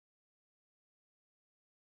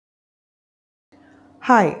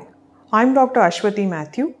Hi, I'm Dr. Ashwathy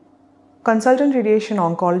Mathew, Consultant Radiation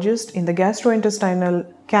Oncologist in the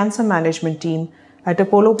Gastrointestinal Cancer Management Team at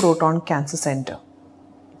Apollo Proton Cancer Center.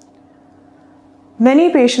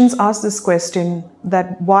 Many patients ask this question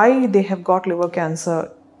that why they have got liver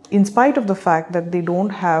cancer in spite of the fact that they don't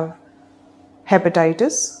have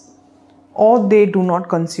hepatitis or they do not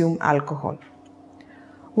consume alcohol.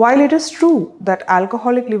 While it is true that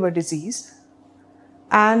alcoholic liver disease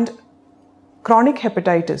and chronic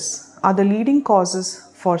hepatitis are the leading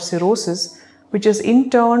causes for cirrhosis, which is in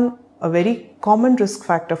turn a very common risk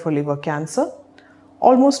factor for liver cancer,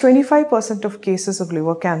 almost 25% of cases of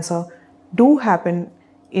liver cancer do happen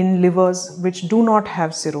in livers which do not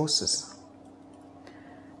have cirrhosis.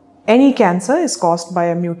 Any cancer is caused by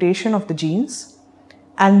a mutation of the genes,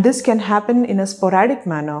 and this can happen in a sporadic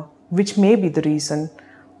manner, which may be the reason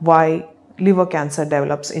why liver cancer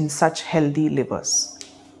develops in such healthy livers.